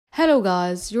Hello,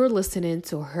 guys. You're listening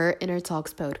to Her Inner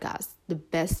Talks podcast, the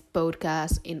best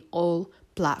podcast in all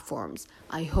platforms.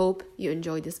 I hope you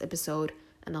enjoyed this episode,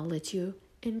 and I'll let you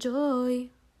enjoy.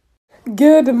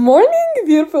 Good morning,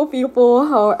 beautiful people.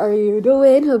 How are you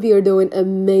doing? Hope you're doing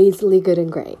amazingly good and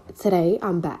great. Today,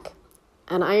 I'm back,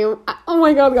 and oh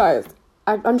my god, guys.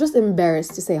 I'm just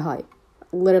embarrassed to say hi.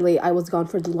 Literally, I was gone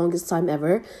for the longest time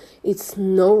ever. It's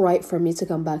no right for me to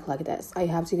come back like this. I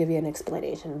have to give you an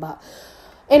explanation, but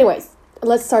anyways,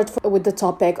 let's start with the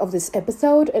topic of this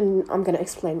episode, and I'm gonna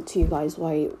explain to you guys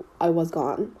why I was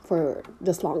gone for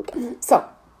this long. So,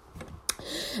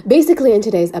 basically, in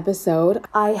today's episode,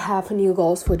 I have new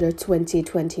goals for the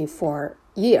 2024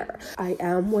 year. I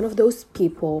am one of those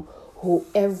people who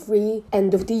every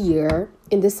end of the year,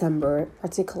 in December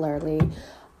particularly,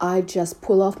 I just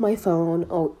pull off my phone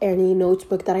or any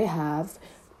notebook that I have,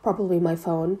 probably my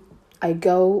phone. I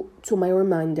go to my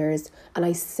reminders and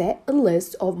I set a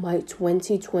list of my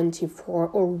 2024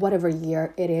 or whatever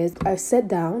year it is. I sat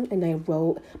down and I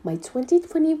wrote my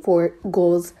 2024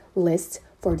 goals list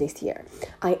for this year.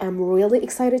 I am really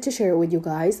excited to share it with you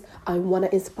guys. I want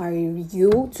to inspire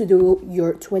you to do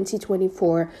your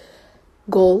 2024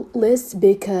 goal list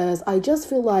because I just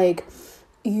feel like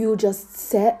you just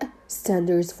set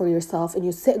standards for yourself and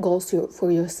you set goals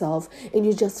for yourself and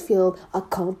you just feel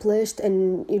accomplished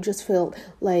and you just feel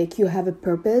like you have a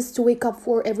purpose to wake up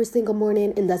for every single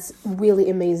morning, and that's really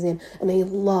amazing, and I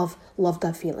love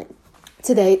that feeling.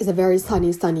 Today is a very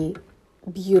sunny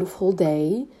beautiful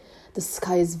day. The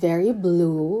sky is very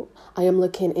blue. I am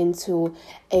looking into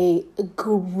a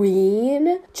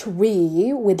green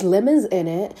tree with lemons in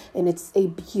it, and it's a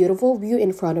beautiful view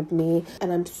in front of me.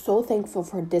 And I'm so thankful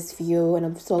for this view, and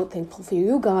I'm so thankful for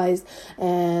you guys.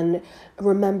 And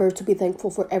remember to be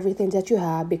thankful for everything that you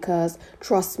have, because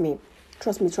trust me,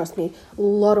 a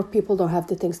lot of people don't have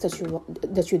the things that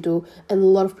you do, and a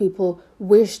lot of people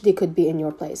wish they could be in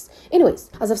your place.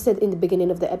 Anyways, as I've said in the beginning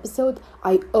of the episode,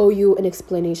 I owe you an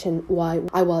explanation why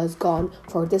I was gone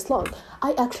for this long.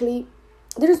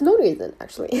 There's no reason,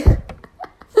 actually.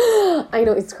 I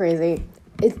know it's crazy.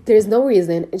 There's no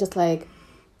reason. It's just like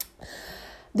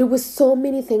there was so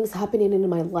many things happening in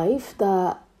my life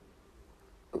that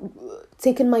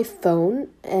taking my phone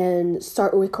and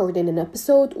start recording an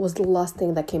episode was the last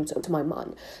thing that came to my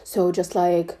mind. So just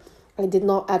like I did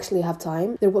not actually have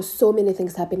time. There was so many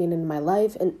things happening in my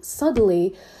life, and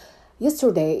suddenly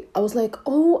yesterday I was like,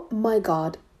 oh my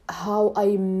god, how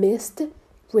I missed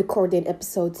recording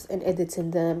episodes and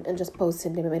editing them and just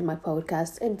posting them in my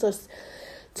podcast and just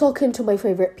talking to my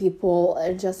favorite people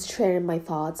and just sharing my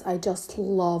thoughts. I just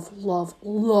love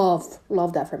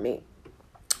that for me.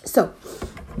 So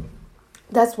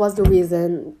that was the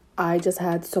reason I just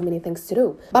had so many things to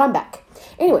do. But I'm back.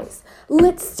 Anyways,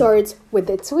 let's start with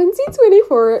the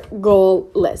 2024 goal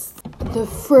list. The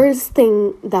first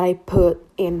thing that I put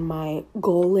in my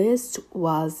goal list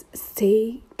was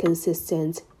stay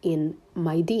consistent in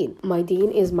my deen. My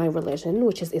deen is my religion,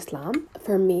 which is Islam.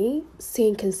 For me,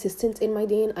 staying consistent in my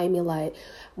deen,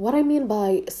 what I mean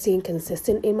by staying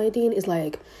consistent in my deen is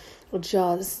like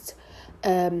just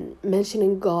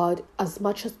mentioning God as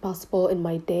much as possible in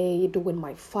my day, doing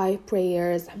my 5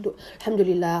 prayers.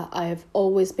 Alhamdulillah, I've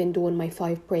always been doing my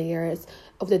 5 prayers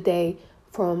of the day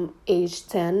from age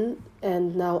 10,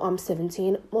 and now I'm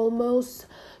 17 almost,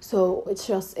 so it's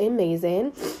just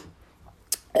amazing.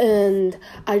 And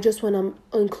I just want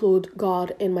to include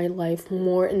God in my life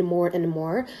more and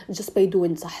more, just by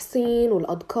doing tahsin or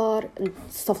adkar and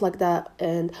stuff like that.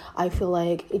 And I feel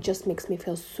like it just makes me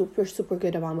feel super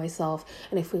good about myself,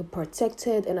 and I feel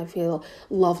protected and I feel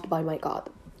loved by my God.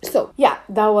 So yeah,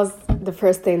 that was the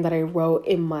first thing that I wrote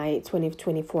in my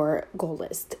 2024 goal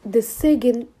list. The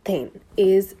second thing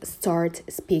is start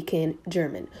speaking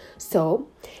German. So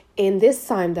in this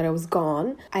time that I was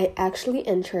gone, I actually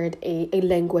entered a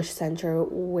language center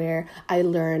where I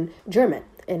learn German.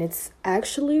 And it's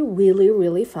actually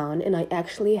really fun. And I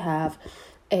actually have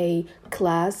a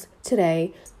class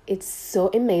today. It's so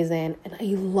amazing, and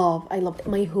I love it.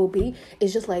 My hobby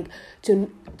is just like to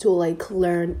like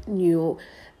learn new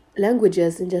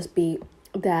languages and just be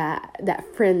that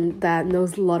friend that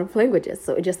knows a lot of languages.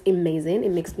 So it's just amazing.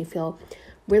 It makes me feel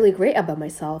really great about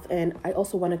myself, and I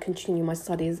also want to continue my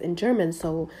studies in German,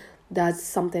 so that's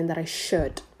something that I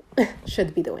should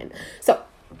be doing. So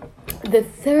the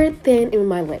third thing in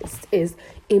my list is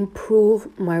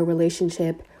improve my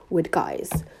relationship with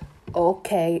guys.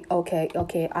 Okay,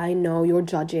 I know you're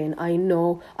judging.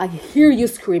 I hear you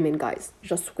screaming, guys.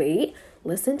 Just wait,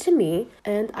 listen to me,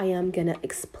 and I am gonna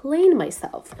explain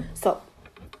myself. So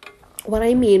what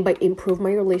I mean by improve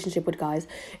my relationship with guys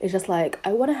is just like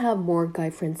I want to have more guy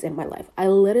friends in my life. I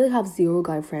literally have zero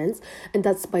guy friends, and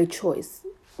that's by choice.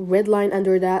 Red line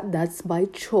under that, that's by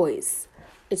choice.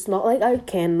 It's not like I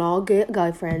cannot get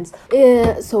guy friends.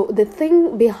 Yeah, so the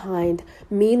thing behind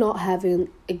me not having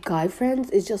a guy friends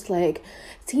is just like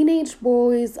teenage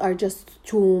boys are just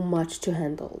too much to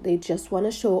handle. They just want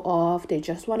to show off. They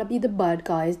just want to be the bad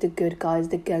guys, the good guys,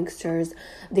 the gangsters.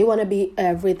 They want to be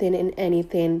everything and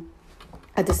anything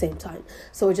at the same time.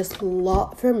 So it's just a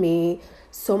lot for me,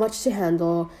 so much to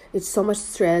handle. It's so much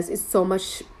stress, it's so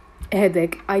much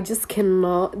headache. I just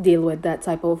cannot deal with that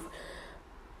type of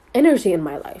energy in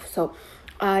my life. So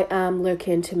I am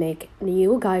looking to make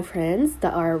new guy friends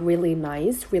that are really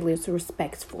nice, really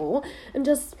respectful, and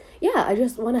just yeah, I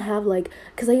just want to have like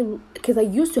because I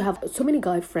used to have so many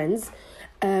guy friends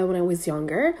when I was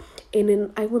younger, and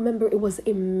then I remember it was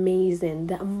amazing.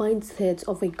 The mindset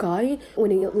of a guy when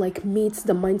he like meets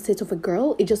the mindset of a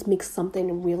girl, it just makes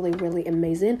something really really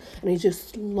amazing, and I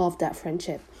just love that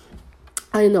friendship.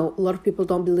 I know a lot of people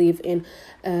don't believe in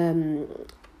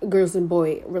girls and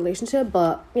boy relationship,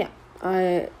 but yeah,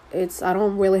 I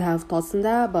don't really have thoughts on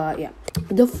that, but yeah.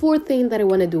 The fourth thing that I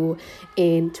want to do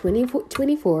in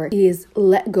 2024 is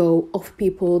let go of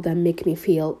people that make me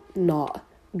feel not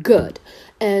good.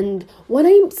 And when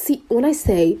I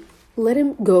say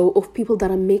letting go of people that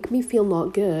make me feel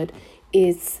not good,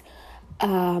 is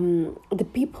the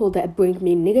people that bring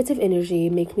me negative energy,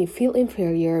 make me feel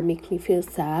inferior, make me feel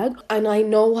sad. And I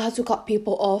know how to cut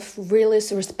people off really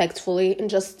respectfully and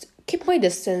just keep my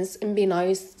distance and be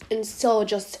nice and still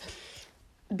just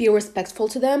be respectful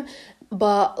to them,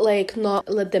 but like not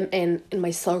let them in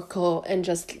my circle and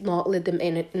just not let them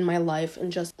in my life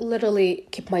and just literally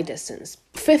keep my distance.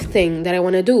 Fifth thing that I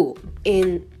want to do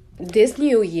in this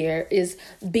new year is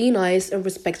be nice and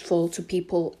respectful to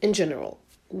people in general.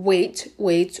 Wait.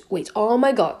 Oh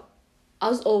my god.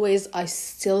 As always, I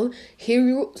still hear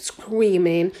you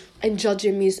screaming and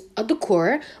judging me at the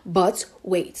core, but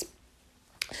wait.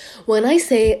 When I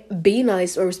say be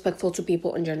nice or respectful to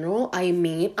people in general, I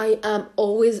mean I am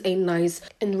always a nice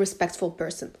and respectful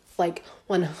person. Like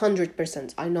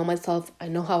 100%. I know myself, I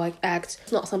know how I act.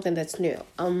 It's not something that's new.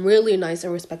 I'm really nice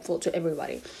and respectful to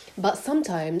everybody. But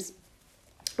sometimes,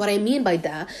 what I mean by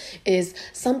that is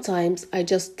sometimes I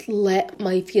just let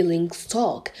my feelings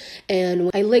talk, and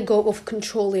I let go of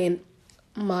controlling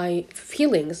my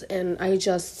feelings and I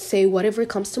just say whatever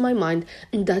comes to my mind,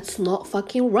 and that's not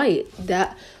fucking right.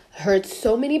 That hurts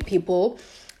so many people,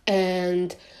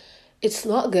 and it's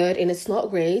not good and it's not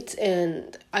great,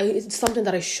 and it's something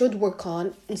that I should work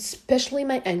on, especially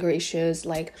my anger issues.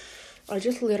 Like I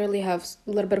just literally have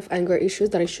a little bit of anger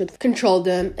issues that I should control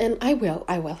them, and I will.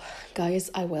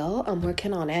 Guys, I will. I'm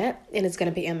working on it, and it's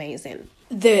gonna be amazing.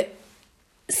 The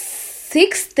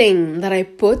sixth thing that I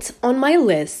put on my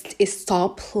list is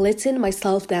stop letting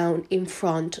myself down in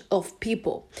front of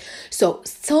people. So,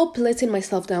 stop letting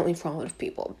myself down in front of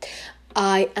people.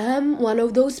 I am one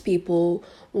of those people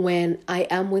when I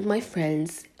am with my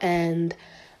friends and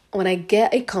when I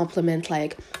get a compliment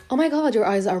like, oh my god, your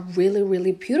eyes are really,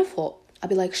 really beautiful, I'll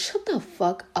be like, shut the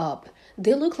fuck up.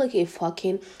 I look like a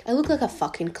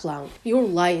fucking clown. You're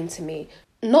lying to me.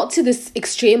 Not to this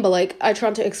extreme, but like I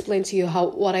try to explain to you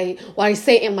what I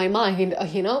say in my mind,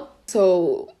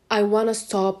 So I want to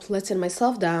stop letting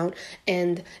myself down,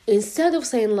 and instead of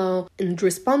saying no and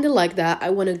responding like that, I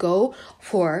want to go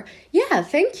for, yeah,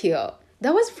 thank you.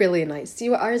 That was really nice.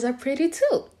 Your eyes are pretty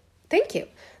too. Thank you.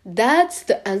 That's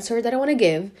the answer that I want to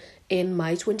give in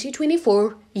my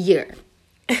 2024 year.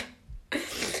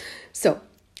 So,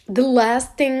 the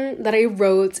last thing that I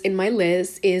wrote in my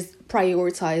list is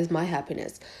prioritize my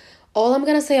happiness. All I'm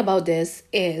gonna say about this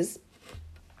is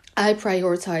I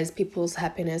prioritize people's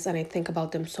happiness and I think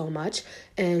about them so much,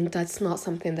 and that's not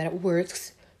something that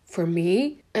works for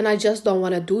me, and I just don't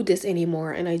want to do this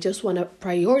anymore, and I just want to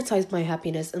prioritize my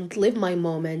happiness and live my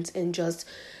moment and just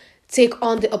take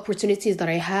on the opportunities that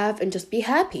I have and just be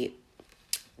happy.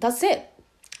 That's it.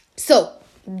 So,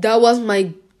 that was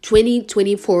my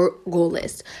 2024 goal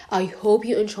list. I hope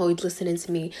you enjoyed listening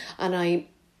to me, and I'm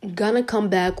gonna come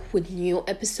back with new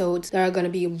episodes that are gonna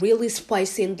be really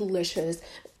spicy and delicious.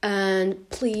 And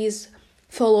please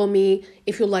follow me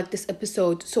if you like this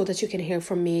episode so that you can hear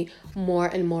from me more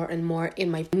and more and more in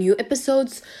my new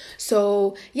episodes.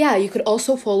 So yeah, you could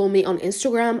also follow me on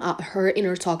Instagram at Her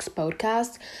Inner Talks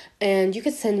Podcast, and you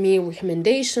could send me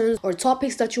recommendations or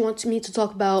topics that you want me to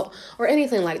talk about or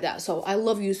anything like that. So I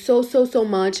love you so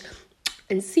much.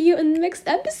 and see you in the next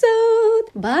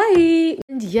episode. Bye.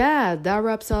 And yeah, that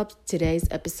wraps up today's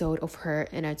episode of Her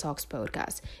and I Talks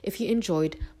podcast. If you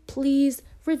enjoyed, please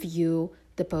review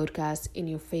the podcast in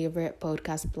your favorite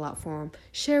podcast platform.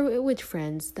 Share it with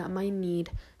friends that might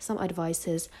need some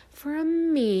advices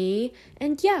from me.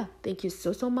 And yeah, thank you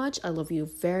so much. I love you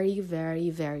very, very,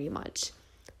 very much.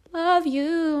 Love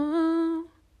you.